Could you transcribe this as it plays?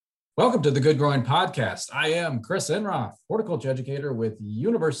Welcome to the Good Growing Podcast. I am Chris Enroth, horticulture educator with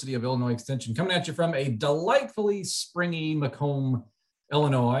University of Illinois Extension, coming at you from a delightfully springy Macomb,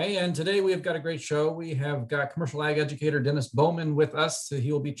 Illinois. And today we have got a great show. We have got commercial ag educator Dennis Bowman with us.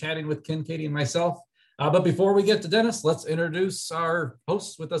 He will be chatting with Ken, Katie, and myself. But before we get to Dennis, let's introduce our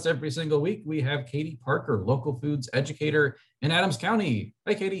hosts with us every single week. We have Katie Parker, local foods educator in Adams County.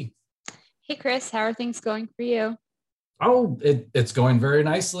 Hi, Katie. Hey, Chris. How are things going for you? Oh, it's going very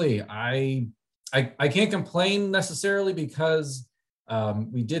nicely. I can't complain necessarily because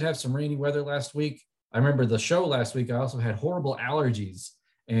we did have some rainy weather last week. I remember the show last week. I also had horrible allergies,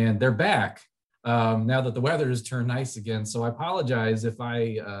 and they're back now that the weather has turned nice again. So I apologize if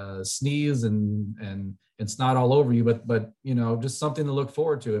I sneeze and snot all over you, but you know, just something to look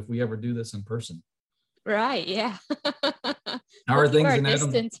forward to if we ever do this in person. Right. Yeah. How are things in Adams?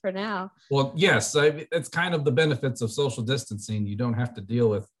 Distance for now. Well, yes, it's kind of the benefits of social distancing. You don't have to deal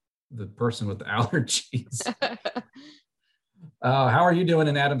with the person with the allergies. How are you doing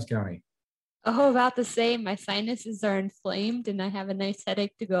in Adams County? Oh, about the same. My sinuses are inflamed and I have a nice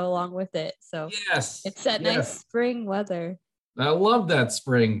headache to go along with it. So yes, it's that nice spring weather. I love that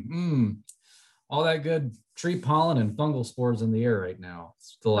spring. All that good tree pollen and fungal spores in the air right now.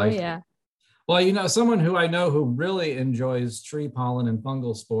 It's delightful. Oh, yeah. Well, you know, someone who I know who really enjoys tree pollen and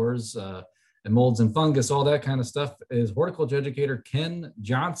fungal spores and molds and fungus, all that kind of stuff, is horticulture educator Ken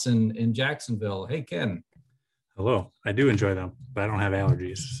Johnson in Jacksonville. Hey, Ken. Hello. I do enjoy them, but I don't have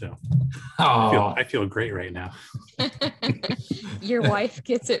allergies, so I feel great right now. Your wife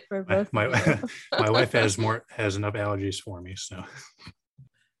gets it for both. My wife has enough allergies for me, so.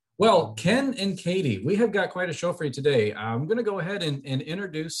 Well, Ken and Katie, we have got quite a show for you today. I'm going to go ahead and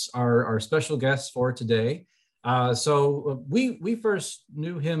introduce our special guests for today. So we first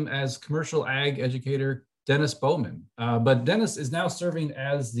knew him as commercial ag educator Dennis Bowman, but Dennis is now serving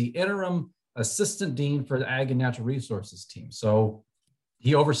as the interim assistant dean for the Ag and Natural Resources team. So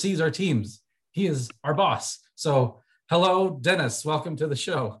he oversees our teams. He is our boss. So hello, Dennis. Welcome to the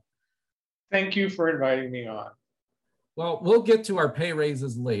show. Thank you for inviting me on. Well, we'll get to our pay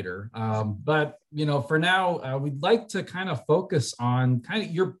raises later, but you know, for now, we'd like to kind of focus on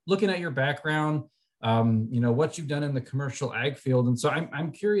you're looking at your background, you know, what you've done in the commercial ag field, and so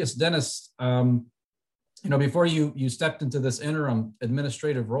I'm curious, Dennis, you know, before you stepped into this interim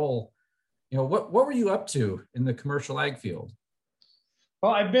administrative role, you know, what were you up to in the commercial ag field?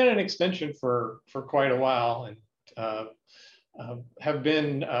 Well, I've been in extension for quite a while, and have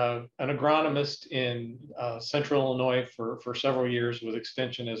been an agronomist in Central Illinois for several years with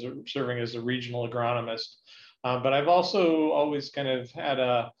extension serving as a regional agronomist. But I've also always kind of had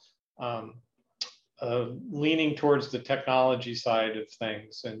a leaning towards the technology side of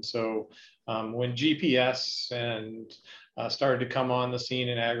things. And so when GPS and started to come on the scene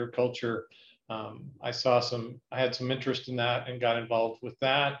in agriculture, I had some interest in that and got involved with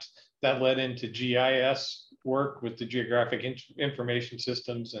that. That led into GIS work with the geographic information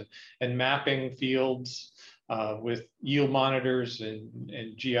systems and mapping fields with yield monitors and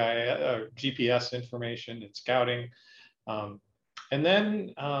GPS information and scouting. And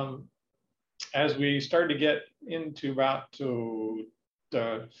then as we started to get into about to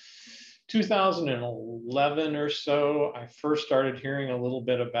 2011 or so, I first started hearing a little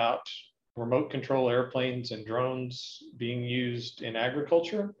bit about remote control airplanes and drones being used in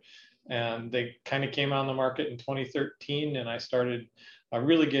agriculture. And they kind of came on the market in 2013, and I started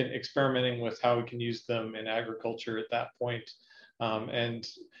really experimenting with how we can use them in agriculture at that point. And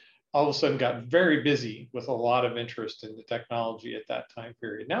all of a sudden got very busy with a lot of interest in the technology at that time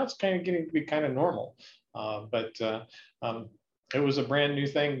period. Now it's kind of getting to be kind of normal, but it was a brand new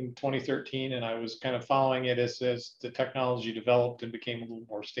thing in 2013, and I was kind of following it as the technology developed and became a little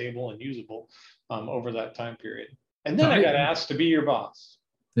more stable and usable over that time period. And then I got asked to be your boss.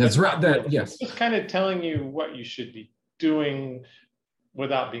 That's right. Yes. Just kind of telling you what you should be doing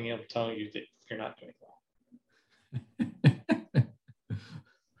without being able to tell you that you're not doing well.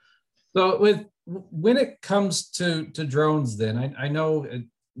 So when it comes to drones, then I know,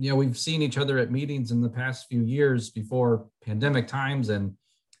 you know, we've seen each other at meetings in the past few years before pandemic times, and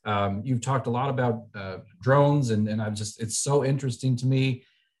you've talked a lot about drones, and it's so interesting to me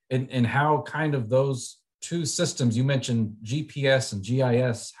and how kind of those two systems, you mentioned GPS and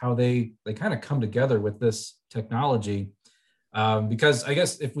GIS, how they kind of come together with this technology. Because I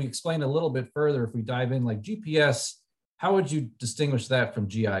guess if we explain a little bit further, if we dive in, like GPS, how would you distinguish that from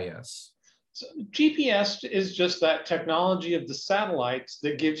GIS? So GPS is just that technology of the satellites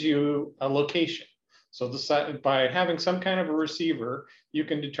that gives you a location. So by having some kind of a receiver, you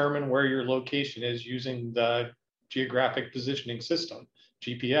can determine where your location is using the geographic positioning system.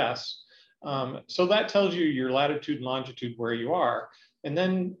 GPS. So that tells you your latitude and longitude where you are. And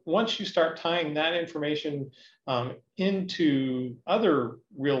then once you start tying that information into other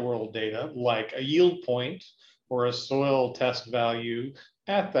real world data, like a yield point or a soil test value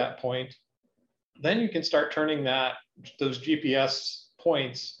at that point, then you can start turning those GPS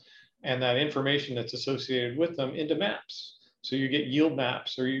points and that information that's associated with them into maps. So you get yield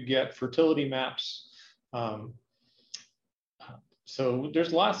maps or you get fertility maps. So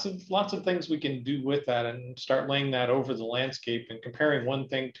there's lots of things we can do with that and start laying that over the landscape and comparing one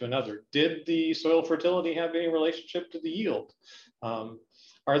thing to another. Did the soil fertility have any relationship to the yield?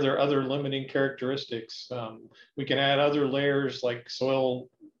 Are there other limiting characteristics? We can add other layers like soil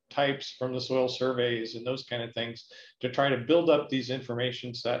types from the soil surveys and those kind of things to try to build up these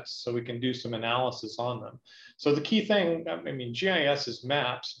information sets so we can do some analysis on them. So the key thing, I mean, GIS is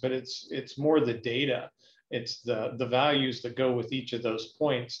maps, but it's more the data. It's the values that go with each of those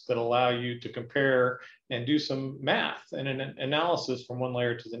points that allow you to compare and do some math and an analysis from one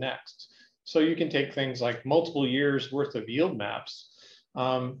layer to the next. So you can take things like multiple years worth of yield maps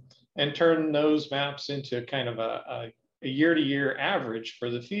and turn those maps into kind of a year-to-year average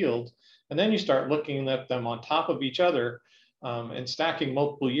for the field. And then you start looking at them on top of each other and stacking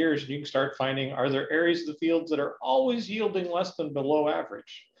multiple years, and you can start finding, are there areas of the fields that are always yielding less than below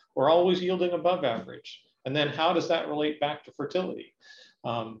average or always yielding above average? And then how does that relate back to fertility?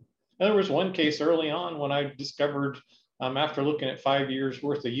 There was one case early on when I discovered after looking at 5 years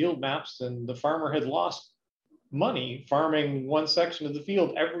worth of yield maps, and the farmer had lost money farming one section of the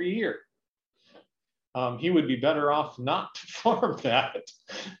field every year. He would be better off not to farm that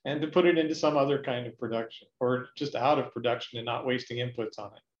and to put it into some other kind of production or just out of production and not wasting inputs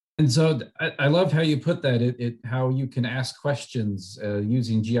on it. And so I love how you put that, how you can ask questions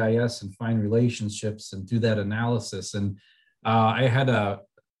using GIS and find relationships and do that analysis. And I had a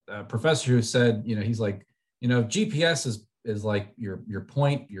professor who said, he's like, GPS is like your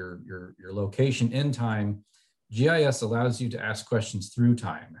point, your location in time. GIS allows you to ask questions through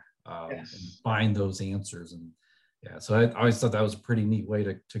time and find those answers. And yeah, so I always thought that was a pretty neat way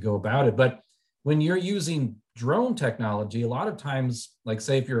to go about it. But when you're using drone technology, a lot of times, like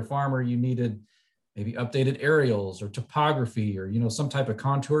say if you're a farmer, you needed maybe updated aerials or topography or some type of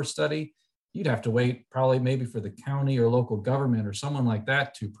contour study, you'd have to wait probably maybe for the county or local government or someone like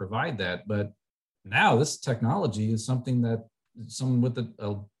that to provide that. But now this technology is something that someone with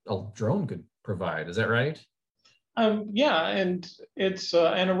a drone could provide. Is that right? Yeah, and it's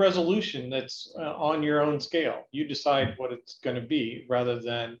and a resolution that's on your own scale. You decide what it's going to be rather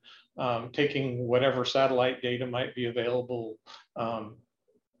than taking whatever satellite data might be available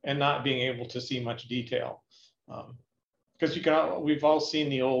and not being able to see much detail. Because we've all seen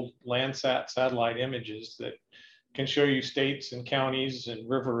the old Landsat satellite images that can show you states and counties and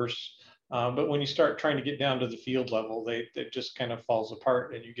rivers. But when you start trying to get down to the field level, it just kind of falls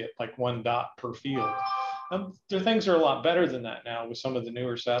apart and you get like one dot per field. Things are a lot better than that now with some of the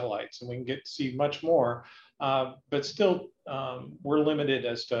newer satellites, and we can get to see much more. But still, we're limited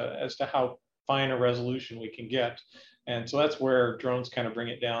as to how fine a resolution we can get. And so that's where drones kind of bring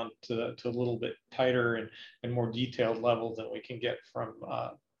it down to a little bit tighter and more detailed level than we can get from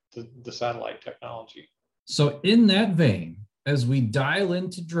the satellite technology. So in that vein, as we dial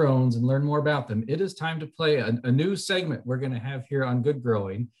into drones and learn more about them, it is time to play a new segment we're going to have here on Good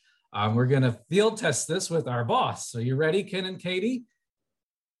Growing. We're going to field test this with our boss. Are you ready, Ken and Katie?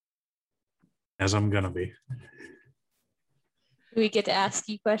 As I'm going to be. Do we get to ask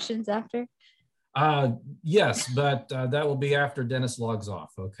you questions after? Yes, but that will be after Dennis logs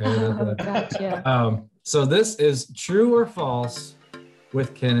off, okay? Oh, gotcha. So this is true or false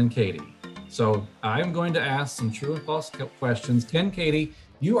with Ken and Katie. So I'm going to ask some true and false questions. Ken, Katie,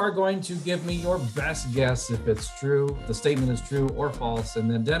 you are going to give me your best guess if it's true, the statement is true or false,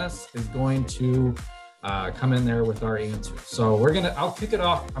 and then Dennis is going to come in there with our answers. So I'll kick it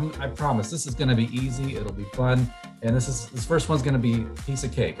off. I promise this is gonna be easy, it'll be fun, and this first one's gonna be a piece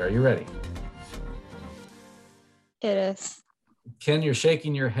of cake. Are you ready? It is. Ken, you're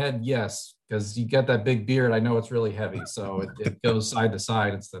shaking your head yes, because you got that big beard. I know it's really heavy, so it goes side to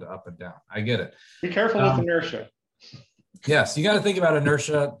side instead of up and down. I get it. Be careful with inertia. Yes, you got to think about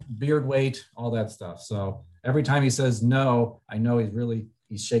inertia, beard weight, all that stuff. So every time he says no, I know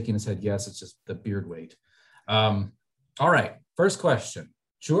he's shaking his head yes, it's just the beard weight. All right, first question.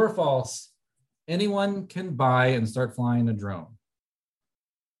 True or false, anyone can buy and start flying a drone?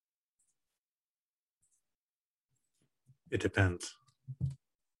 It depends.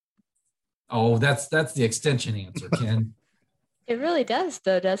 Oh, that's the extension answer, Ken. It really does,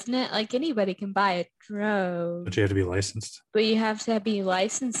 though, doesn't it? Like anybody can buy a drone, But you have to be licensed but you have to be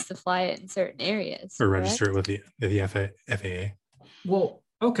licensed to fly it in certain areas. or correct? register it with the FAA. Well,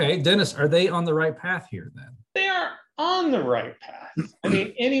 okay, Dennis, are they on the right path here then? They are on the right path. I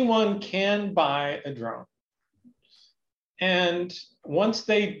mean, anyone can buy a drone. And once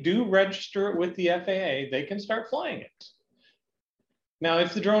they do register it with the FAA, they can start flying it. Now,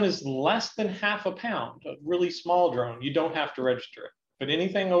 if the drone is less than half a pound, a really small drone, you don't have to register it. But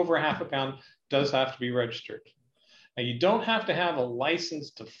anything over half a pound does have to be registered. Now, you don't have to have a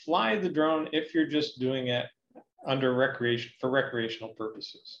license to fly the drone if you're just doing it under recreational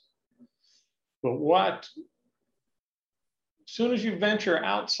purposes. But as soon as you venture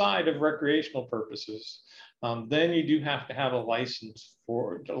outside of recreational purposes, then you do have to have a license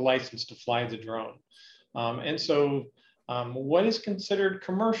to fly the drone. What is considered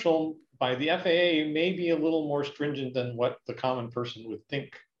commercial by the FAA may be a little more stringent than what the common person would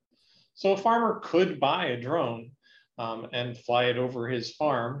think. So a farmer could buy a drone and fly it over his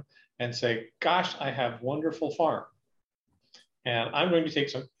farm and say, gosh, I have wonderful farm. And I'm going to take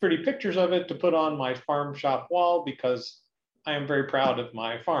some pretty pictures of it to put on my farm shop wall because I am very proud of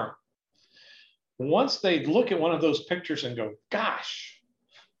my farm. Once they look at one of those pictures and go, gosh,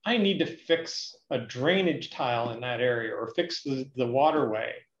 I need to fix a drainage tile in that area or fix the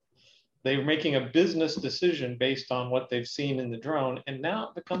waterway. They're making a business decision based on what they've seen in the drone, and now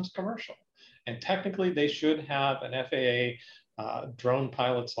it becomes commercial. And technically, they should have an FAA drone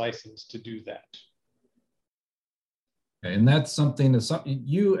pilot's license to do that. And that's something that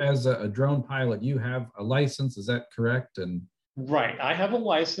you as a drone pilot, you have a license, is that correct? And right, I have a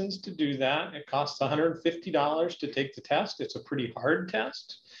license to do that. It costs $150 to take the test. It's a pretty hard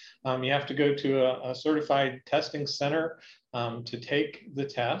test. You have to go to a certified testing center to take the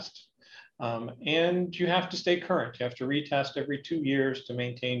test. And you have to stay current. You have to retest every 2 years to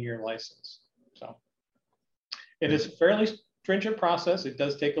maintain your license. So it is a fairly stringent process. It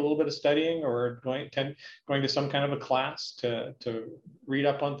does take a little bit of studying or going to some kind of a class to read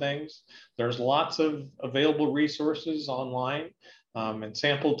up on things. There's lots of available resources online and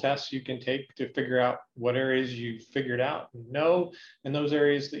sample tests you can take to figure out what areas you've figured out and know, and those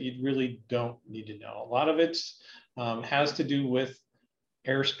areas that you really don't need to know. A lot of it has to do with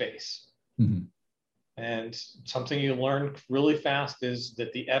airspace. Mm-hmm. And something you learn really fast is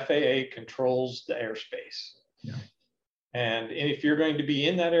that the FAA controls the airspace. Yeah. And if you're going to be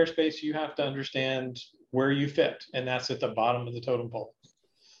in that airspace, you have to understand where you fit. And that's at the bottom of the totem pole.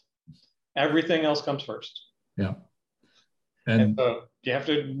 Everything else comes first. Yeah. And so you have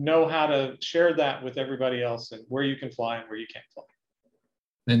to know how to share that with everybody else and where you can fly and where you can't fly.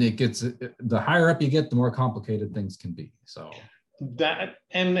 And it gets, the higher up you get, the more complicated things can be. So that,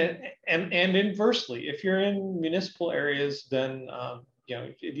 and inversely, if you're in municipal areas, then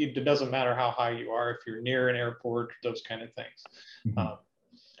it doesn't matter how high you are, if you're near an airport, those kind of things. Mm-hmm.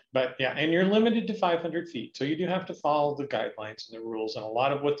 But yeah, and you're limited to 500 feet. So you do have to follow the guidelines and the rules. And a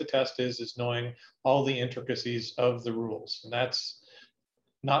lot of what the test is knowing all the intricacies of the rules. And that's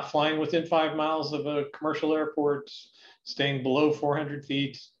not flying within 5 miles of a commercial airport, staying below 400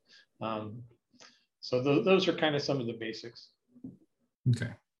 feet. So those are kind of some of the basics.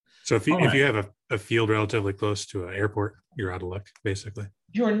 Okay. So if you have a field relatively close to an airport, you're out of luck, basically.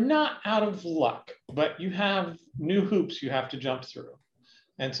 You're not out of luck, but you have new hoops you have to jump through.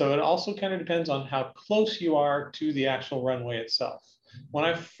 And so it also kind of depends on how close you are to the actual runway itself. When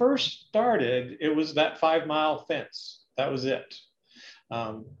I first started, it was that 5-mile fence. That was it.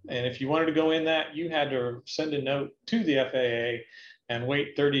 And if you wanted to go in that, you had to send a note to the FAA and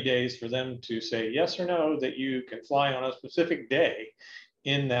wait 30 days for them to say yes or no that you can fly on a specific day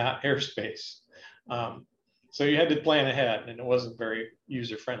in that airspace. So you had to plan ahead, and it wasn't very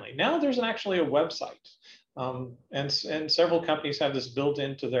user-friendly. Now there's actually a website. And several companies have this built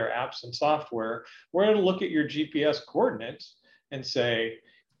into their apps and software where it'll look at your GPS coordinates and say,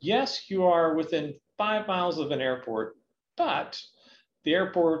 yes, you are within 5 miles of an airport, but the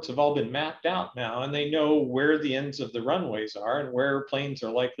airports have all been mapped out now, and they know where the ends of the runways are and where planes are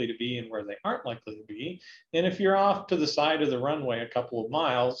likely to be and where they aren't likely to be. And if you're off to the side of the runway a couple of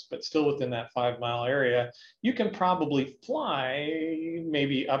miles, but still within that 5-mile area, you can probably fly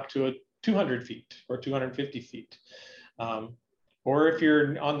maybe up to 200 feet or 250 feet. Or if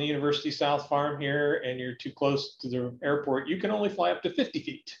you're on the University South Farm here and you're too close to the airport, you can only fly up to 50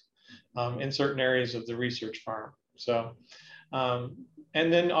 feet in certain areas of the research farm. So,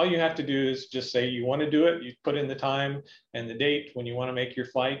 and then all you have to do is just say you want to do it. You put in the time and the date when you want to make your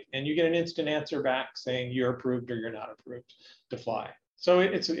flight, and you get an instant answer back saying you're approved or you're not approved to fly. So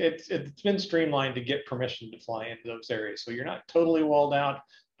it's been streamlined to get permission to fly into those areas. So you're not totally walled out,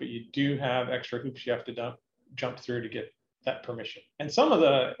 but you do have extra hoops you have to jump through to get that permission. And some of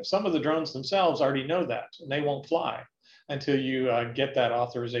the drones themselves already know that, and they won't fly until you get that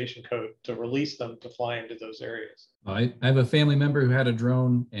authorization code to release them to fly into those areas. I have a family member who had a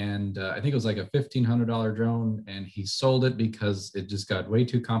drone, and I think it was like a $1,500 drone, and he sold it because it just got way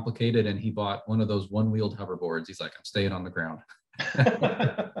too complicated, and he bought one of those one-wheeled hoverboards. He's like, I'm staying on the ground.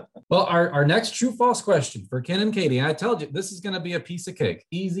 Well, our next true false question for Ken and Katie, and I told you this is going to be a piece of cake.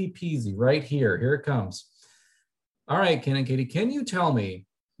 Easy peasy right here. Here it comes. All right, Ken and Katie, can you tell me,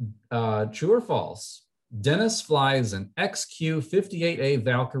 true or false, Dennis flies an XQ-58A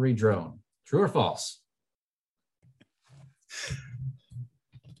Valkyrie drone? True or false?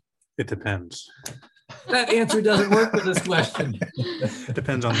 It depends. That answer doesn't work for this question. It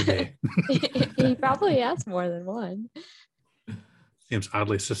depends on the day. He probably has more than one. Seems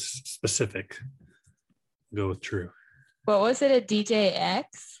oddly specific. Go with true. What was it? A DJX?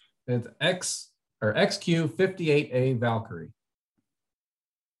 It's XQ-58A Valkyrie.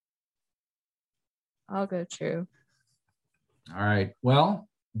 I'll go true. All right. Well,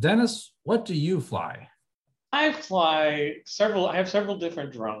 Dennis, what do you fly? I have several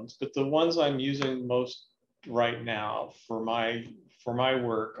different drones, but the ones I'm using most right now for my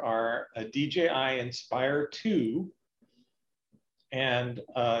work are a DJI Inspire 2 and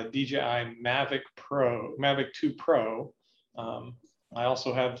a DJI Mavic 2 Pro. I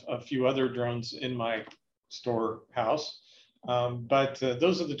also have a few other drones in my storehouse, but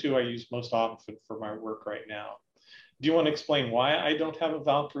those are the two I use most often for my work right now. Do you want to explain why I don't have a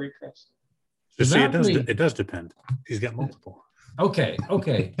Valkyrie, Chris? Just see, it does depend. He's got multiple. Okay.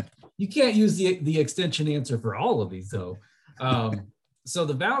 You can't use the extension answer for all of these, though. So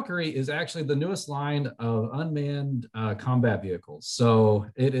the Valkyrie is actually the newest line of unmanned combat vehicles. So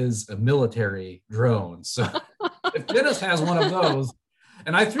it is a military drone. So if Dennis has one of those,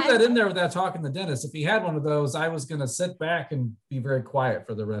 and I threw that in there without talking to Dennis, if he had one of those, I was going to sit back and be very quiet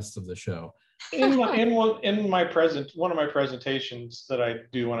for the rest of the show. One of my presentations that I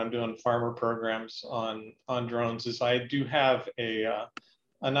do when I'm doing farmer programs on drones is I do have a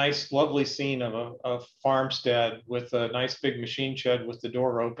nice, lovely scene of a farmstead with a nice big machine shed with the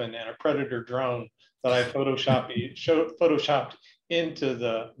door open and a Predator drone that I photoshopped into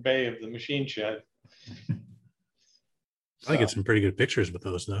the bay of the machine shed. I get some pretty good pictures with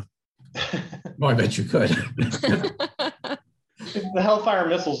those, though. Well, I bet you could. The Hellfire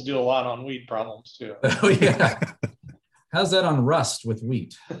missiles do a lot on weed problems too. Oh yeah. How's that on rust with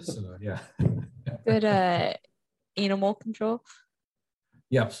wheat? So yeah. Good animal control.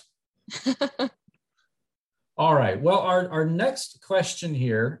 Yep. All right. Well, our next question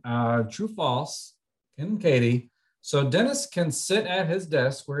here, true, false, Ken and Katie. So Dennis can sit at his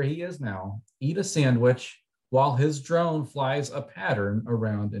desk where he is now, eat a sandwich while his drone flies a pattern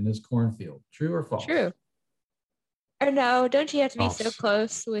around in his cornfield. True or false? True. Or no, don't you have to be False. so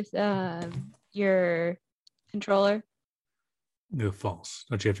close with your controller? No, false.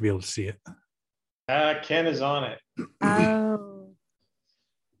 Don't you have to be able to see it? Ken is on it. Oh.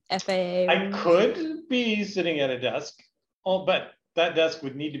 FAA. I could be sitting at a desk, but that desk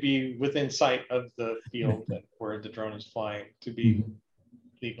would need to be within sight of the field where the drone is flying to be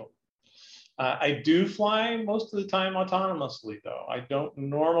legal. I do fly most of the time autonomously, though. I don't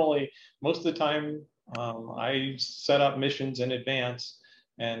normally, most of the time, I set up missions in advance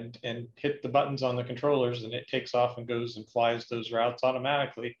and hit the buttons on the controllers, and it takes off and goes and flies those routes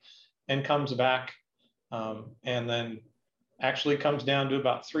automatically and comes back and then actually comes down to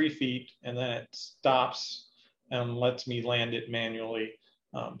about 3 feet, and then it stops and lets me land it manually.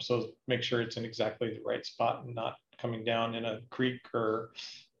 So make sure it's in exactly the right spot and not coming down in a creek or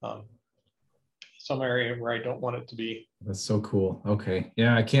some area where I don't want it to be. That's so cool. Okay.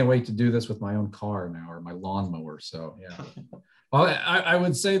 Yeah, I can't wait to do this with my own car now or my lawnmower. So yeah. Well, I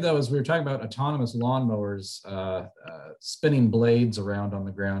would say though, as we were talking about autonomous lawnmowers, spinning blades around on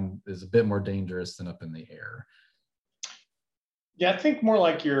the ground is a bit more dangerous than up in the air. Yeah, I think more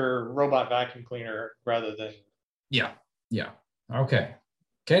like your robot vacuum cleaner rather than. Yeah. Okay.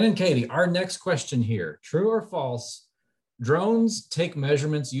 Ken and Katie, our next question here, true or false? Drones take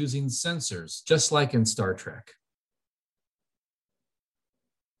measurements using sensors, just like in Star Trek.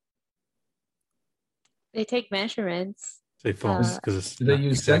 They take measurements. Say false because it's do they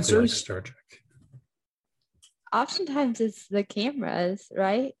use exactly like sensors? Star Trek. Oftentimes it's the cameras,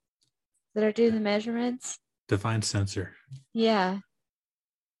 right? That are doing the measurements. Define sensor. Yeah.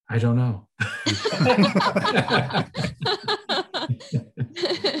 I don't know.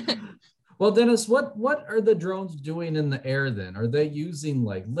 Well, Dennis, what are the drones doing in the air then? Are they using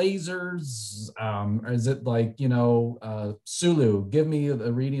like lasers? Or is it like, Sulu, give me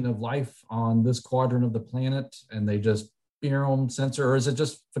a reading of life on this quadrant of the planet, and they just boom, sensor, or is it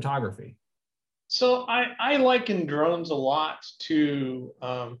just photography? So I liken drones a lot to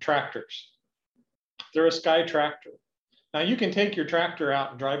tractors. They're a sky tractor. Now you can take your tractor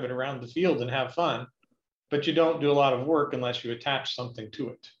out and drive it around the field and have fun, but you don't do a lot of work unless you attach something to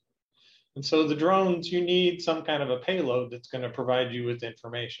it. And so the drones, you need some kind of a payload that's going to provide you with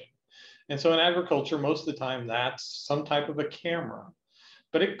information. And so in agriculture, most of the time, that's some type of a camera.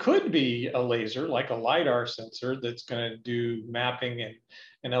 But it could be a laser, like a LiDAR sensor that's going to do mapping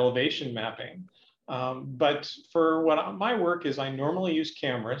and elevation mapping. But for what my work is, I normally use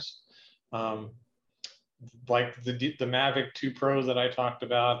cameras. Like the Mavic 2 Pro that I talked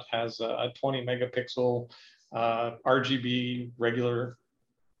about has a 20 megapixel RGB regular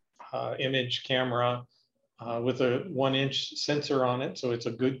image camera with a 1-inch sensor on it. So it's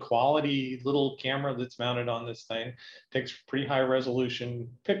a good quality little camera that's mounted on this thing. Takes pretty high resolution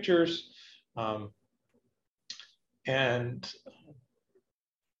pictures and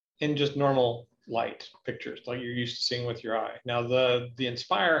in just normal light pictures like you're used to seeing with your eye. Now the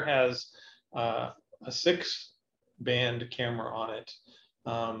Inspire has a 6-band camera on it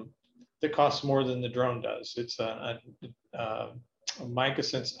that costs more than the drone does. It's a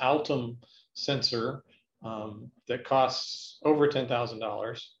MicaSense Altum sensor that costs over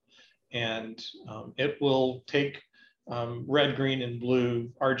 $10,000, and it will take red, green, and blue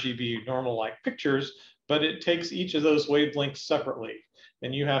RGB normal light pictures, but it takes each of those wavelengths separately,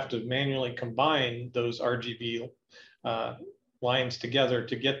 and you have to manually combine those RGB lines together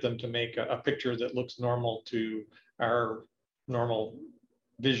to get them to make a picture that looks normal to our normal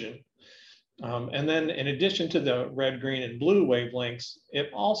vision. And then in addition to the red, green, and blue wavelengths, it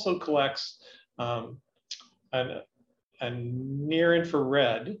also collects a near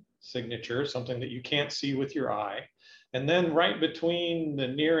infrared signature, something that you can't see with your eye. And then right between the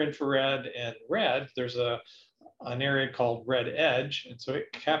near infrared and red, there's an area called red edge. And so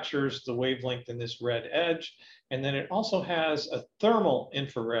it captures the wavelength in this red edge. And then it also has a thermal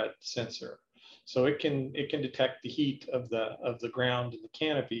infrared sensor. So it can detect the heat of the ground and the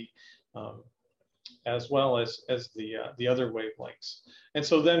canopy, as well as the other wavelengths. And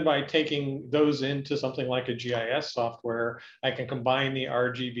so then by taking those into something like a GIS software, I can combine the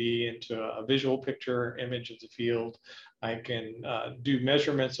RGB into a visual picture image of the field. I can do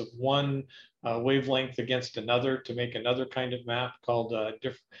measurements of one wavelength against another to make another kind of map called an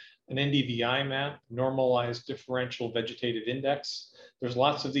NDVI map, Normalized Differential Vegetative Index. There's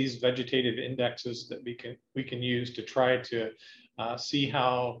lots of these vegetative indexes that we can use to try to see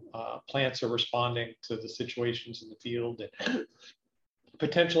how plants are responding to the situations in the field and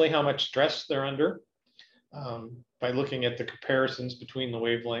potentially how much stress they're under by looking at the comparisons between the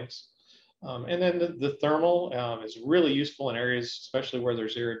wavelengths. And then the thermal is really useful in areas, especially where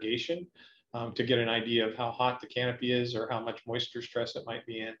there's irrigation, to get an idea of how hot the canopy is or how much moisture stress it might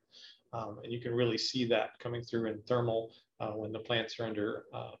be in. And you can really see that coming through in thermal when the plants are under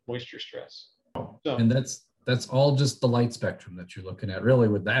moisture stress. So, and that's all just the light spectrum that you're looking at, really,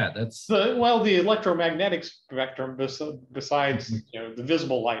 with that. That's the electromagnetic spectrum besides the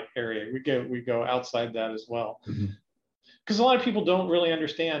visible light area. We go outside that as well. Because a lot of people don't really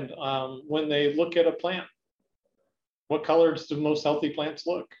understand when they look at a plant, what colors do most healthy plants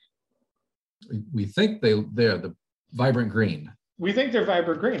look? We think they're the vibrant green. We think they're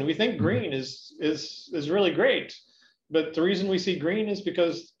vibrant green. We think green is really great. But the reason we see green is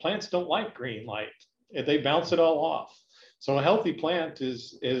because plants don't like green light. They bounce it all off. So a healthy plant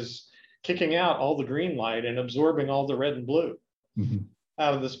is kicking out all the green light and absorbing all the red and blue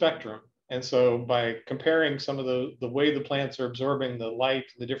out of the spectrum. And so by comparing some of the way the plants are absorbing the light,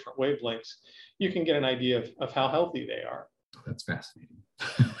 the different wavelengths, you can get an idea of how healthy they are. That's fascinating.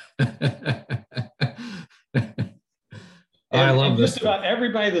 And, I love this. Just about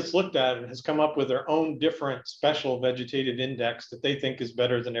everybody that's looked at it has come up with their own different special vegetative index that they think is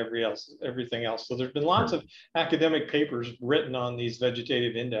better than everything else. So there's been lots of academic papers written on these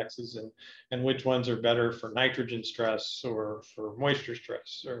vegetative indexes and which ones are better for nitrogen stress or for moisture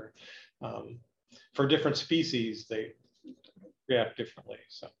stress or for different species. They react differently.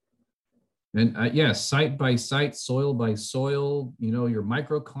 So. And yes, site by site, soil by soil, your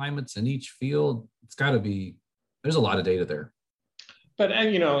microclimates in each field, it's got to be, there's a lot of data there. But,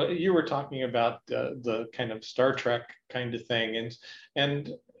 you were talking about the kind of Star Trek kind of thing. And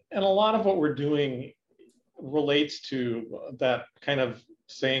a lot of what we're doing relates to that kind of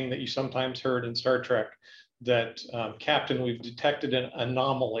saying that you sometimes heard in Star Trek that, Captain, we've detected an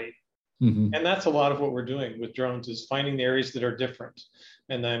anomaly. Mm-hmm. And that's a lot of what we're doing with drones, is finding the areas that are different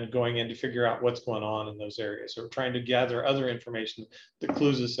and then going in to figure out what's going on in those areas, or trying to gather other information that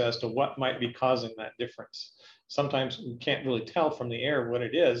clues us as to what might be causing that difference. Sometimes we can't really tell from the air what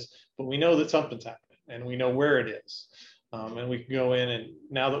it is, but we know that something's happening and we know where it is. And we can go in, and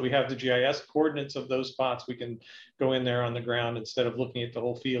now that we have the GIS coordinates of those spots, we can go in there on the ground, instead of looking at the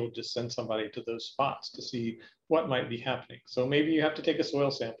whole field, just send somebody to those spots to see what might be happening. So maybe you have to take a soil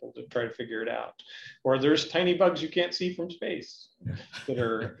sample to try to figure it out. Or there's tiny bugs you can't see from space that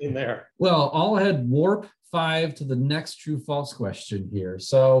are in there. Well, I'll head warp 5 to the next true false question here.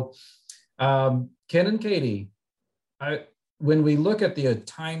 So Ken and Katie, when we look at the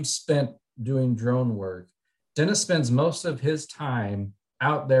time spent doing drone work, Dennis spends most of his time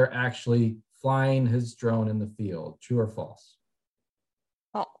out there actually flying his drone in the field. True or false?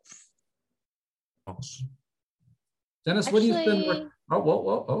 False. False. Dennis, what do you spend? Oh,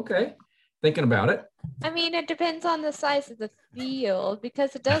 whoa, okay. Thinking about it. I mean, it depends on the size of the field,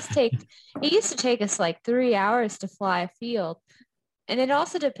 because it does take, it used to take us like 3 hours to fly a field. And it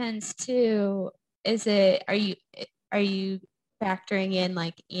also depends too, are you factoring in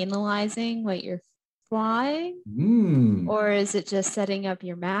like analyzing what you're flying? Or is it just setting up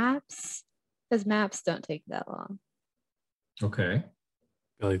your maps? Because maps don't take that long. Okay. I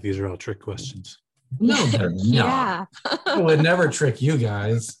feel like these are all trick questions. No, yeah. I would never trick you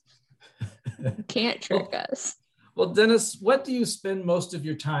guys. You can't trick us. Well, Dennis, what do you spend most of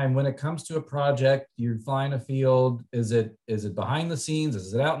your time when it comes to a project? You're flying a field. Is it behind the scenes?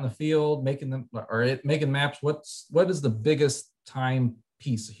 Is it out in the field making maps? What is the biggest time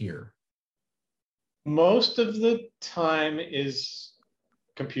piece here? Most of the time is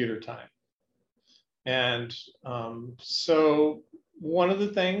computer time. And so one of the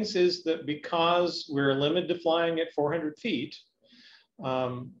things is that because we're limited to flying at 400 feet,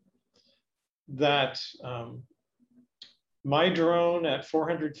 my drone at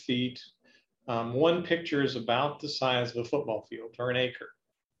 400 feet, one picture is about the size of a football field, or an acre.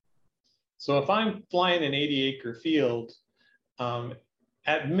 So if I'm flying an 80-acre field,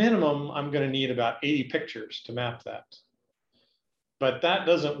 at minimum, I'm going to need about 80 pictures to map that. But that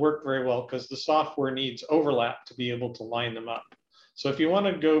doesn't work very well because the software needs overlap to be able to line them up. So if you want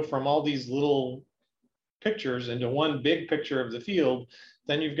to go from all these little pictures into one big picture of the field,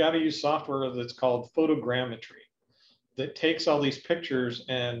 then you've got to use software that's called photogrammetry, that takes all these pictures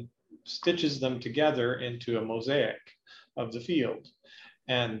and stitches them together into a mosaic of the field.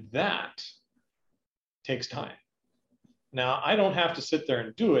 And that takes time. Now, I don't have to sit there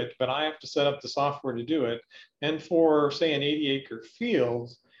and do it, but I have to set up the software to do it. And for, say, an 80-acre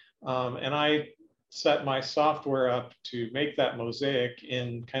field, and I set my software up to make that mosaic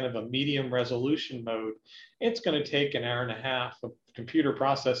in kind of a medium resolution mode, it's going to take an hour and a half of computer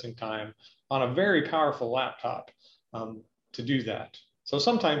processing time on a very powerful laptop to do that. So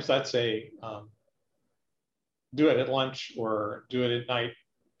sometimes that's do it at lunch or do it at night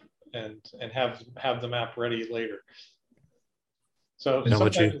and have the map ready later. So they don't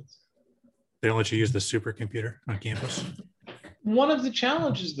let you use the supercomputer on campus. One of the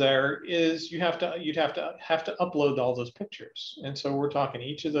challenges there is you'd have to upload all those pictures, and so we're talking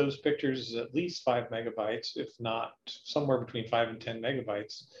each of those pictures is at least 5 megabytes, if not somewhere between 5 and 10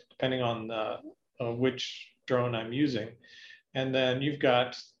 megabytes, depending on which drone I'm using. And then you've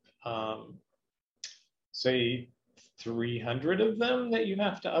got say 300 of them that you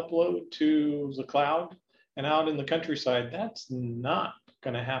have to upload to the cloud. And out in the countryside, that's not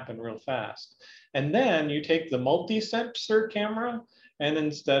going to happen real fast. And then you take the multi-sensor camera, and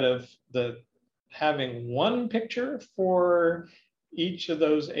instead of having one picture for each of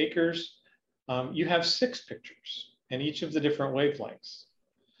those acres, you have 6 pictures in each of the different wavelengths.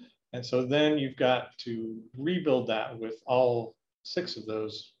 And so then you've got to rebuild that with all 6 of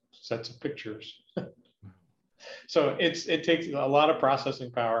those sets of pictures. So it takes a lot of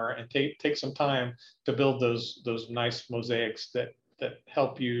processing power and takes some time to build those nice mosaics that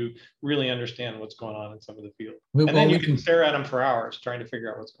help you really understand what's going on in some of the field. And then you can stare at them for hours trying to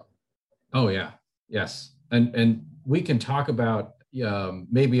figure out what's going on. Oh yeah, yes, and we can talk about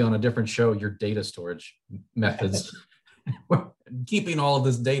maybe on a different show your data storage methods, keeping all of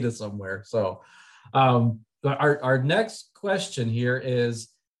this data somewhere. So our next question here is.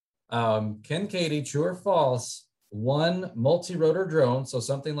 Ken, Katie, true or false, one multi-rotor drone, so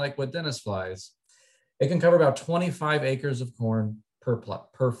something like what Dennis flies, it can cover about 25 acres of corn per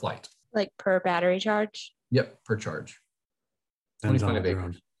flight. Like per battery charge? Yep, per charge. Depends 25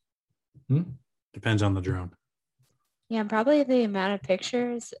 acres. Depends on the drone. Yeah, probably the amount of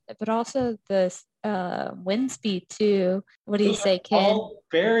pictures, but also the wind speed too. What do you Those say, are Ken? all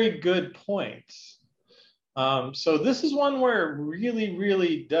very good points. So this is one where it really,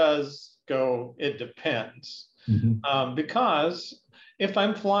 really does go, it depends. Because if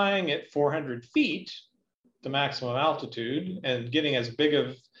I'm flying at 400 feet, the maximum altitude, and getting as big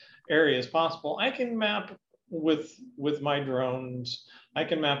of area as possible, I can map with my drones, I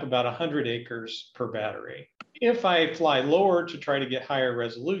can map about 100 acres per battery. If I fly lower to try to get higher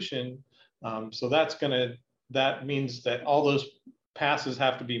resolution, so that means that all those passes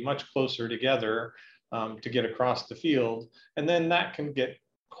have to be much closer together to get across the field. And then that can get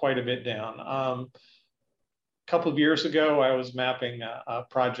quite a bit down. A couple of years ago, I was mapping a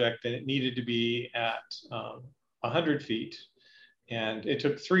project and it needed to be at 100 feet. And it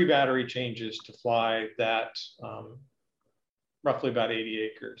took 3 battery changes to fly that roughly about 80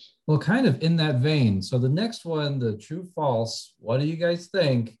 acres. Well, kind of in that vein. So the next one, the true false, what do you guys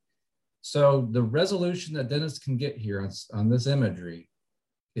think? So the resolution that Dennis can get here on this imagery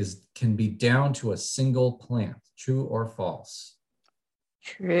can be down to a single plant. True or false?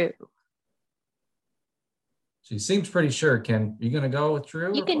 True. She seems pretty sure. Ken, are you going to go with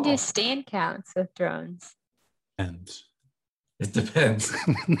true? You or can do false? stand counts with drones. Depends. It depends.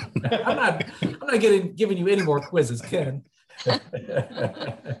 I'm not giving you any more quizzes, Ken. All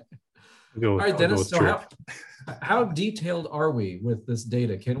right, Dennis. So how detailed are we with this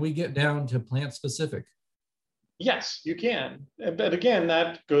data? Can we get down to plant specific? Yes, you can. But again,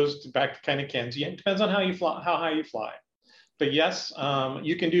 that goes back to kind of Ken's. It depends on how high you fly. But yes,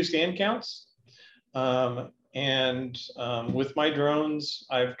 you can do stand counts. With my drones,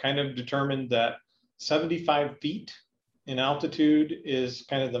 I've kind of determined that 75 feet in altitude is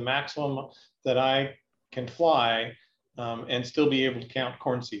kind of the maximum that I can fly and still be able to count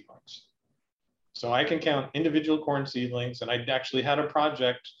corn seedlings. So I can count individual corn seedlings, and I actually had a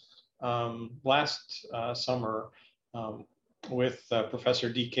project last summer with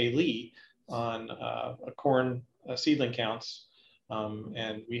Professor D.K. Lee on corn seedling counts.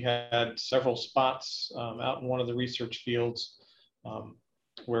 And we had several spots out in one of the research fields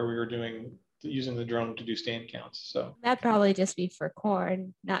where we were using the drone to do stand counts. So that'd probably just be for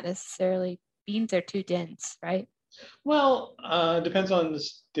corn, not necessarily beans are too dense, right? Well, depends on the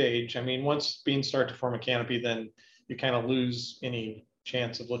stage. I mean, once beans start to form a canopy, then you kind of lose any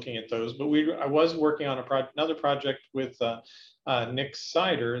chance of looking at those. But I was working on another project with Nick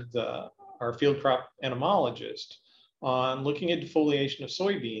Sider, our field crop entomologist, on looking at defoliation of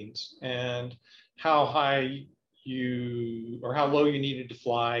soybeans and how high how low you needed to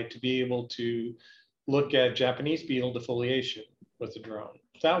fly to be able to look at Japanese beetle defoliation with the drone.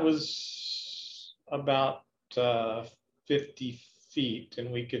 That was about 50 feet,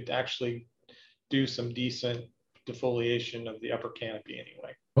 and we could actually do some decent defoliation of the upper canopy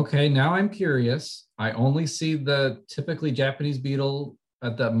anyway. Okay, now I'm curious. I only see the typically Japanese beetle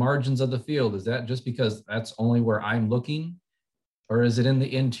at the margins of the field. Is that just because that's only where I'm looking, or is it in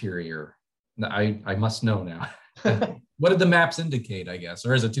the interior? I must know now. What did the maps indicate, I guess,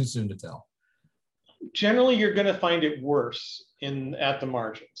 or is it too soon to tell? Generally, you're going to find it worse at the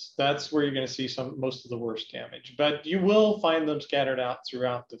margins. That's where you're going to see most of the worst damage, but you will find them scattered out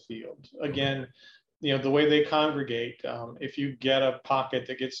throughout the field. Again, the way they congregate, if you get a pocket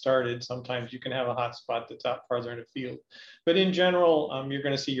that gets started, sometimes you can have a hot spot that's out farther in the field. But in general, you're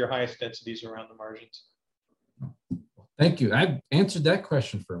going to see your highest densities around the margins. Thank you. I've answered that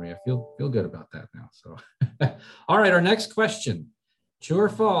question for me. I feel good about that now. So, all right, our next question: true or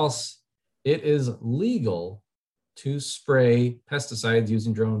false? It is legal to spray pesticides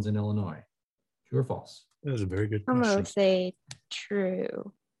using drones in Illinois. True or false? That was a very good question. I'm going to say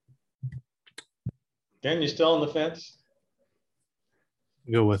true. Ken, you still on the fence?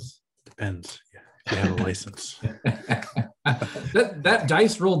 Go with depends. Yeah, if you have a license. that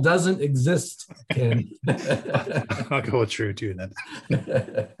dice roll doesn't exist, Ken. I'll go with true too then.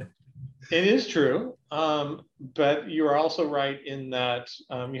 It is true, but you are also right in that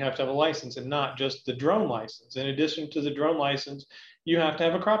you have to have a license and not just the drone license. In addition to the drone license, you have to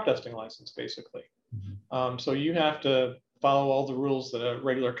have a crop dusting license, basically. Mm-hmm. So you have to follow all the rules that a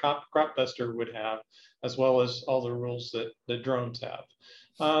regular crop duster would have, as well as all the rules that the drones have.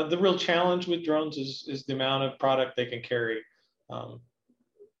 The real challenge with drones is the amount of product they can carry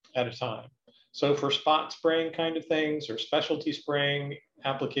at a time. So for spot spraying kind of things or specialty spraying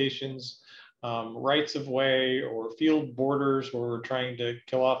applications, rights of way or field borders where we're trying to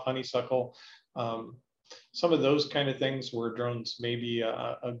kill off honeysuckle, some of those kind of things where drones may be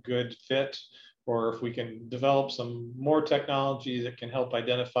a good fit, or if we can develop some more technology that can help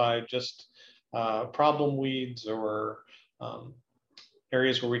identify just problem weeds or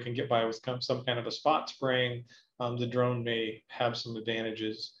areas where we can get by with some kind of a spot spraying, the drone may have some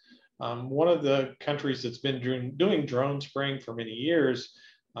advantages. One of the countries that's been doing drone spraying for many years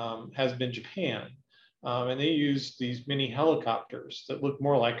has been Japan. And they use these mini helicopters that look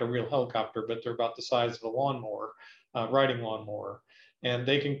more like a real helicopter, but they're about the size of a lawnmower, riding lawnmower. And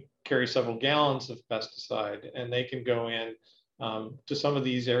they can carry several gallons of pesticide, and they can go in to some of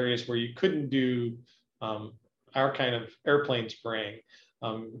these areas where you couldn't do our kind of airplane spraying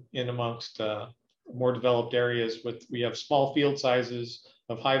in amongst more developed areas. We have small field sizes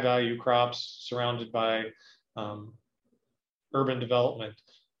of high value crops surrounded by urban development,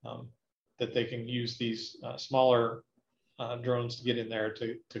 that they can use these smaller drones to get in there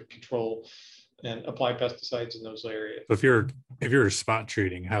to control and apply pesticides in those areas. So if you're spot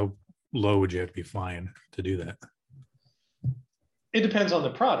treating, how low would you have to be flying to do that? It depends on the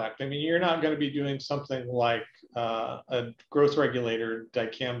product. I mean, you're not going to be doing something like a growth regulator,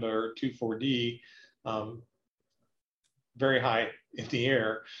 dicamba or 2,4-D, very high in the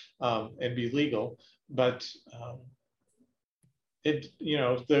air and be legal. But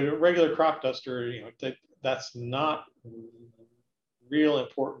the regular crop duster, that's not real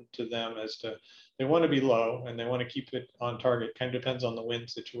important to them. As to, they want to be low and they want to keep it on target. Kind of depends on the wind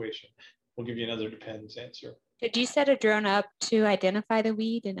situation. We'll give you another depends answer. Did you set a drone up to identify the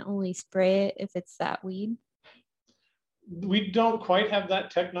weed and only spray it if it's that weed? We don't quite have that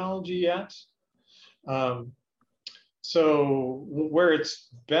technology yet. So where it's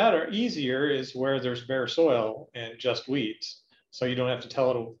easier is where there's bare soil and just weeds. So you don't have to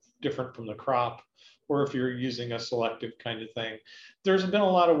tell it different from the crop, or if you're using a selective kind of thing. There's been a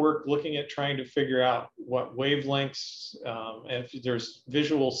lot of work looking at trying to figure out what wavelengths, and if there's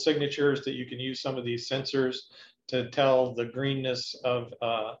visual signatures that you can use some of these sensors to tell the greenness of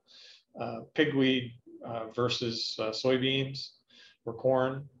pigweed versus soybeans or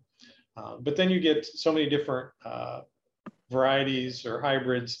corn. But then you get so many different varieties or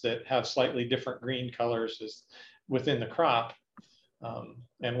hybrids that have slightly different green colors within the crop.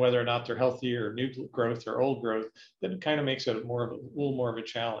 And whether or not they're healthy or new growth or old growth, then it kind of makes it a little more of a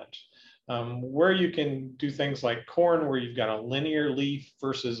challenge. Where you can do things like corn, where you've got a linear leaf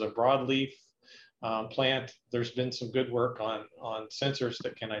versus a broadleaf plant, there's been some good work on sensors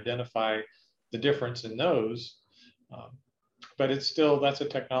that can identify the difference in those. But that's a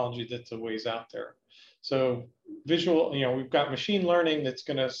technology that's a ways out there. So visual, we've got machine learning that's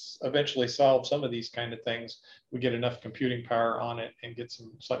going to eventually solve some of these kind of things. We get enough computing power on it and get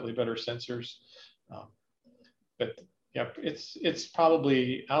some slightly better sensors. But yeah, it's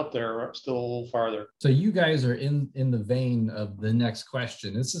probably out there still a little farther. So you guys are in the vein of the next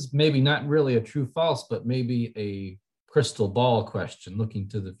question. This is maybe not really a true false, but maybe a crystal ball question looking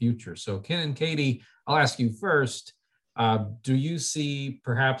to the future. So Ken and Katie, I'll ask you first. Do you see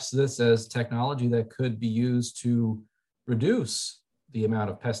perhaps this as technology that could be used to reduce the amount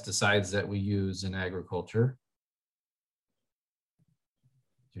of pesticides that we use in agriculture?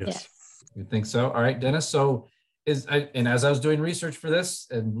 Yes. You think so? All right, Dennis. So and as I was doing research for this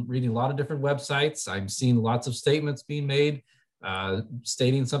and reading a lot of different websites, I'm seeing lots of statements being made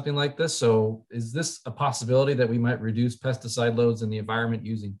stating something like this. So is this a possibility that we might reduce pesticide loads in the environment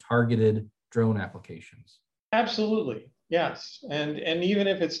using targeted drone applications? Absolutely, yes. And even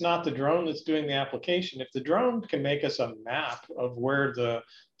if it's not the drone that's doing the application, if the drone can make us a map of where the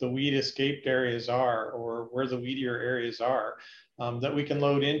weed escaped areas are or where the weedier areas are, that we can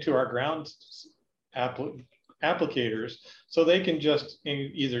load into our ground applicators, so they can just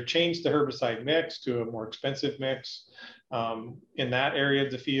either change the herbicide mix to a more expensive mix in that area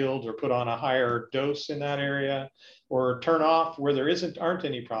of the field, or put on a higher dose in that area, or turn off where there aren't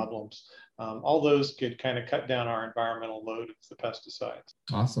any problems. All those could kind of cut down our environmental load of the pesticides.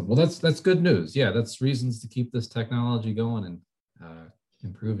 Awesome. Well, that's good news. Yeah, that's reasons to keep this technology going and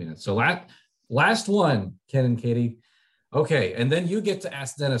improving it. So last one, Ken and Katie. Okay, and then you get to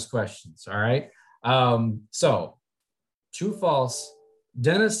ask Dennis questions. All right. So true, false.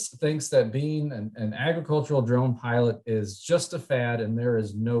 Dennis thinks that being an agricultural drone pilot is just a fad and there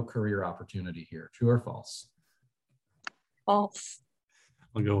is no career opportunity here. True or false? False.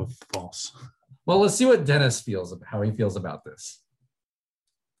 I'll go with false. Well, let's see what Dennis how he feels about this.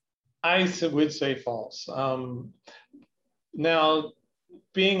 I would say false. Now,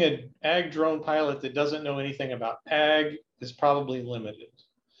 being an ag drone pilot that doesn't know anything about ag is probably limited.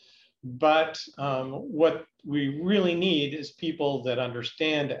 But what we really need is people that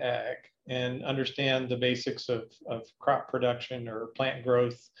understand ag and understand the basics of crop production or plant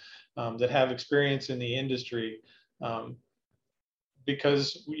growth, that have experience in the industry.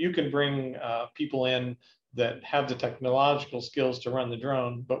 Because you can bring people in that have the technological skills to run the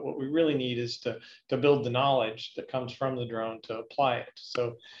drone, but what we really need is to build the knowledge that comes from the drone to apply it.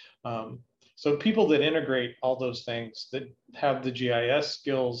 So, so people that integrate all those things, that have the GIS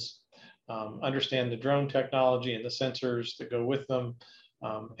skills, understand the drone technology and the sensors that go with them,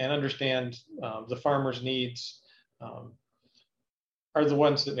 and understand the farmer's needs, are the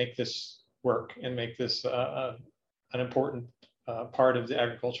ones that make this work and make this an important part of the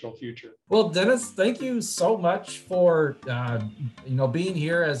agricultural future. Well, Dennis, thank you so much for being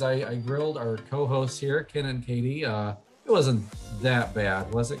here as I grilled our co-hosts here, Ken and Katie. It wasn't that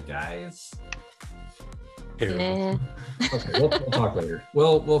bad, was it, guys? Nah. Okay, we'll talk later.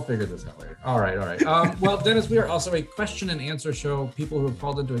 We'll figure this out later. All right. Well, Dennis, we are also a question and answer show. People who have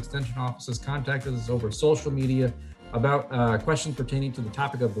called into extension offices contacted us over social media about questions pertaining to the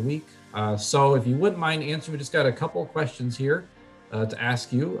topic of the week. So if you wouldn't mind answering, we just got a couple questions here to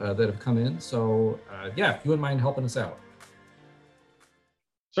ask you that have come in. So yeah, if you wouldn't mind helping us out.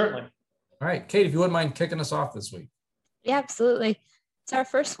 Certainly. All right, Kate, if you wouldn't mind kicking us off this week. Yeah, absolutely. So our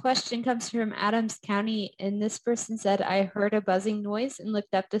first question comes from Adams County, and this person said, I heard a buzzing noise and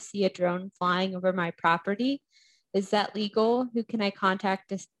looked up to see a drone flying over my property. Is that legal? Who can I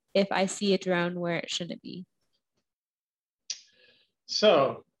contact if I see a drone where it shouldn't be?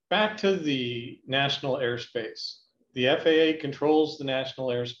 So back to the national airspace. The FAA controls the national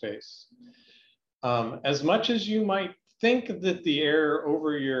airspace. As much as you might think that the air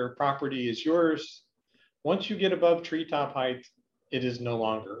over your property is yours, once you get above treetop height, it is no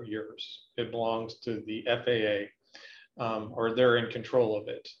longer yours. It belongs to the FAA, or they're in control of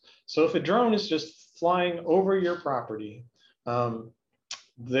it. So if a drone is just flying over your property,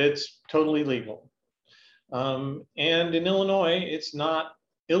 that's totally legal. And in Illinois, it's not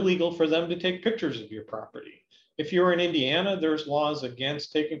illegal for them to take pictures of your property. If you're in Indiana, there's laws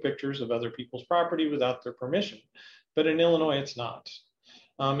against taking pictures of other people's property without their permission. But in Illinois, it's not.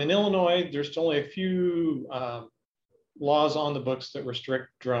 In Illinois, there's only a few laws on the books that restrict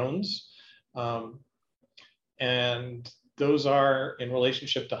drones. And those are in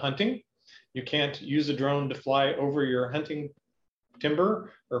relationship to hunting. You can't use a drone to fly over your hunting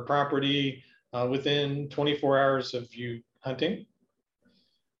timber or property within 24 hours of you hunting.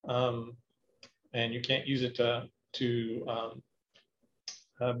 And you can't use it to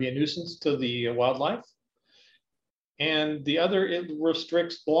be a nuisance to the wildlife. And the other, it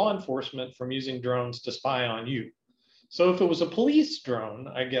restricts law enforcement from using drones to spy on you. So if it was a police drone,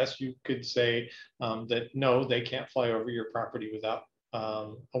 I guess you could say that no, they can't fly over your property without a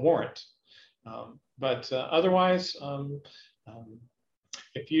warrant. But otherwise,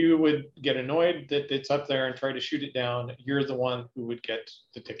 if you would get annoyed that it's up there and try to shoot it down, you're the one who would get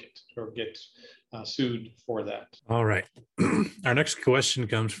the ticket or get sued for that. All right. Our next question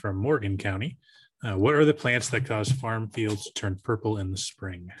comes from Morgan County. What are the plants that cause farm fields to turn purple in the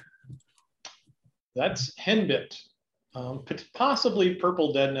spring? That's henbit. Possibly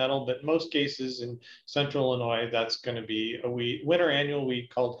purple dead nettle, but most cases in central Illinois, that's going to be a weed, winter annual weed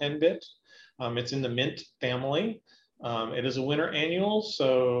called henbit. It's in the mint family. It is a winter annual,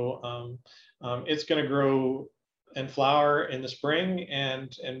 so it's going to grow and flower in the spring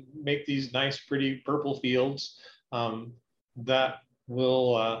and make these nice, pretty purple fields that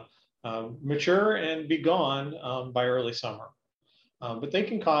will mature and be gone by early summer. But they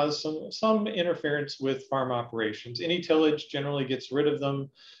can cause some interference with farm operations. Any tillage generally gets rid of them.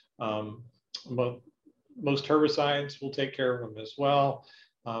 But most herbicides will take care of them as well.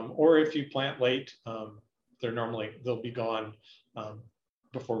 Or if you plant late, they'll be gone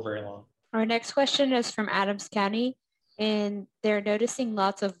before very long. Our next question is from Adams County, and they're noticing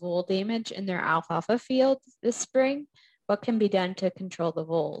lots of vole damage in their alfalfa fields this spring. What can be done to control the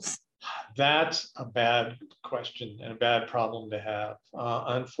voles? That's a bad question and a bad problem to have.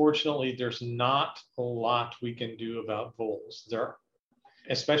 Unfortunately, there's not a lot we can do about voles.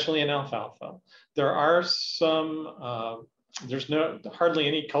 Especially in alfalfa. There are some, there's hardly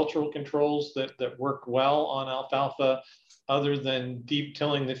any cultural controls that work well on alfalfa other than deep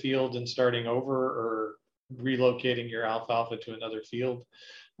tilling the field and starting over or relocating your alfalfa to another field.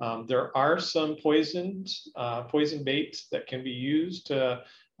 There are some poison baits that can be used to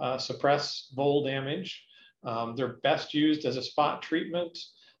suppress vole damage. They're best used as a spot treatment.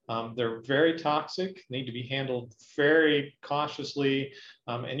 They're very toxic, need to be handled very cautiously,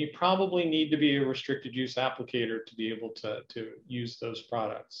 and you probably need to be a restricted use applicator to be able to use those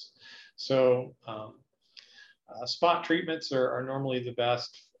products. So spot treatments are normally the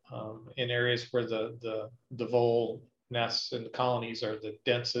best in areas where the vole nests and the colonies are the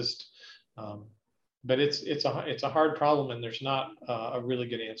densest. But it's a hard problem, and there's not a really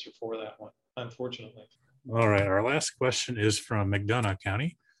good answer for that one, unfortunately. All right. Our last question is from McDonough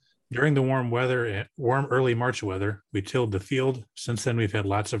County. During the warm early March weather, we tilled the field. Since then, we've had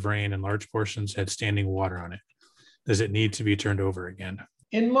lots of rain and large portions had standing water on it. Does it need to be turned over again?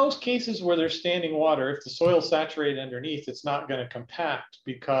 In most cases where there's standing water, if the soil's saturated underneath, it's not going to compact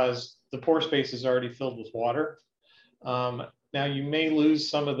because the pore space is already filled with water. Now you may lose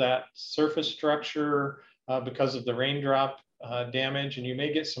some of that surface structure because of the raindrop damage, and you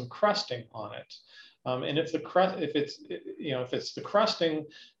may get some crusting on it. And if it's the crusting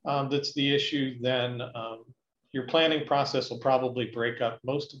that's the issue, then your planning process will probably break up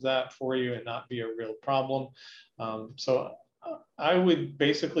most of that for you and not be a real problem. So I would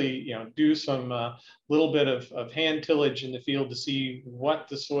basically, do some little bit of hand tillage in the field to see what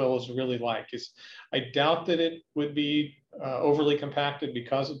the soil is really like. I doubt that it would be overly compacted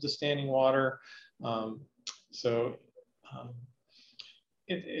because of the standing water.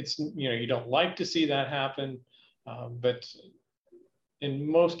 It's you don't like to see that happen, but in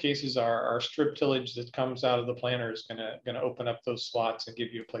most cases, our strip tillage that comes out of the planter is gonna open up those slots and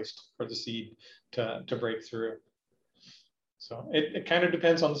give you a place for the seed to break through. So it kind of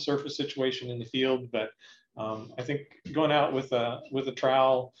depends on the surface situation in the field, but I think going out with a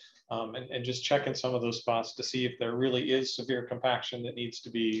trowel and just checking some of those spots to see if there really is severe compaction that needs to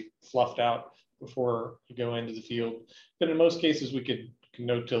be fluffed out before you go into the field. But in most cases, we can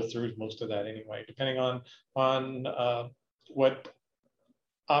no-till through most of that anyway, depending on what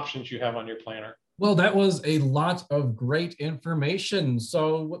options you have on your planter. Well, that was a lot of great information.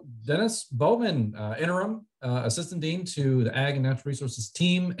 So Dennis Bowman, interim assistant dean to the Ag and Natural Resources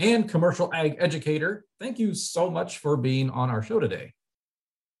team and commercial ag educator, thank you so much for being on our show today.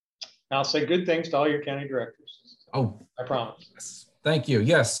 I'll say good things to all your county directors. Oh, I promise. Yes. Thank you.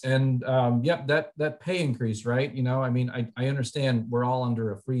 Yes. And yep, that pay increase, right? I understand we're all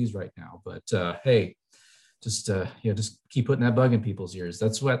under a freeze right now, but hey, just keep putting that bug in people's ears.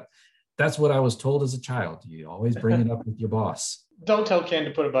 That's what I was told as a child. You always bring it up with your boss. Don't tell Ken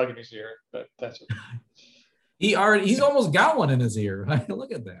to put a bug in his ear, but that's it. He's almost got one in his ear.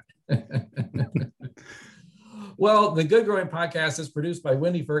 Look at that. Well, the Good Growing Podcast is produced by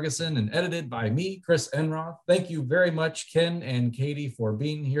Wendy Ferguson and edited by me, Chris Enroth. Thank you very much, Ken and Katie, for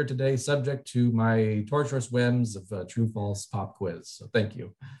being here today, subject to my torturous whims of true false pop quiz. So thank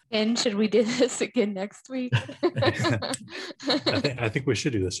you. And should we do this again next week? I think we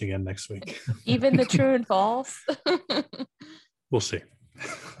should do this again next week. Even the true and false? We'll see.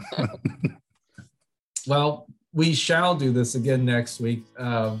 Well, we shall do this again next week.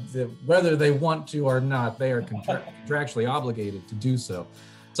 Whether they want to or not, they are contractually obligated to do so.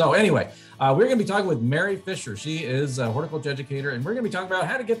 So anyway, we're going to be talking with Mary Fisher. She is a horticulture educator, and we're going to be talking about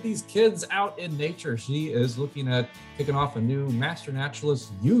how to get these kids out in nature. She is looking at kicking off a new Master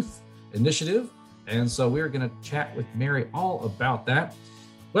Naturalist Youth Initiative. And so we're going to chat with Mary all about that.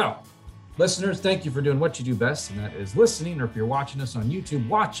 Well, listeners, thank you for doing what you do best, and that is listening, or if you're watching us on YouTube,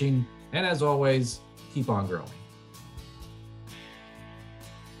 watching. And as always, keep on growing.